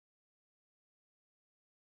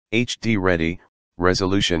HD ready,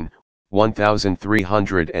 resolution,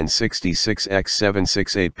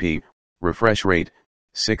 1366x768p, refresh rate,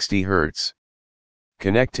 60 Hz.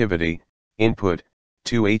 Connectivity, input,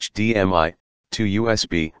 2 HDMI, 2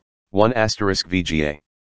 USB, 1 VGA.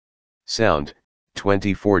 Sound,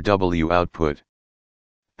 24W output.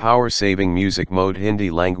 Power saving music mode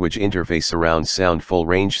Hindi language interface surround sound full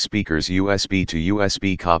range speakers USB to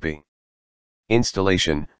USB copy.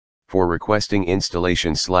 Installation, for requesting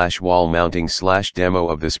installation/wall mounting /demo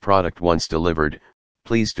of this product once delivered,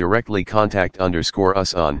 please directly contact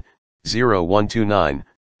 _us on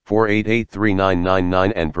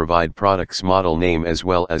 0129-4883999 and provide product's model name as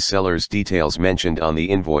well as seller's details mentioned on the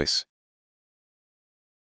invoice.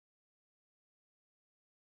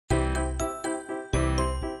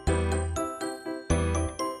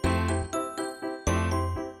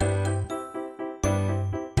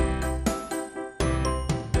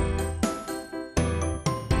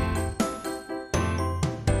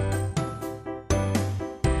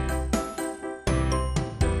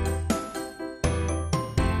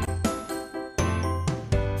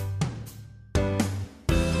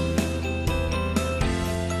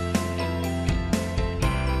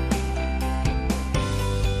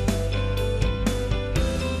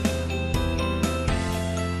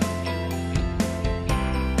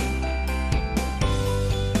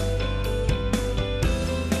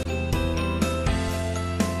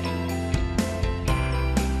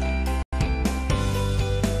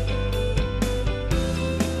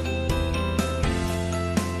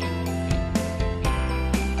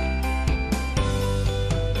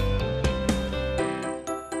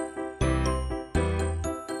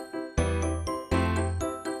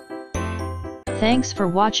 Thanks for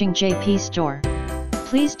watching JP Store.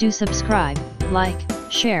 Please do subscribe, like,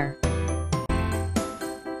 share.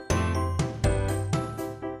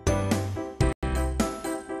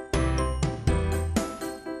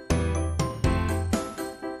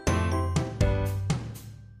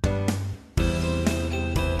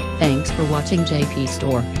 Thanks for watching JP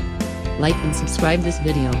Store. Like and subscribe this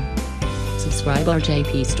video. Subscribe our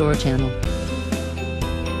JP Store channel.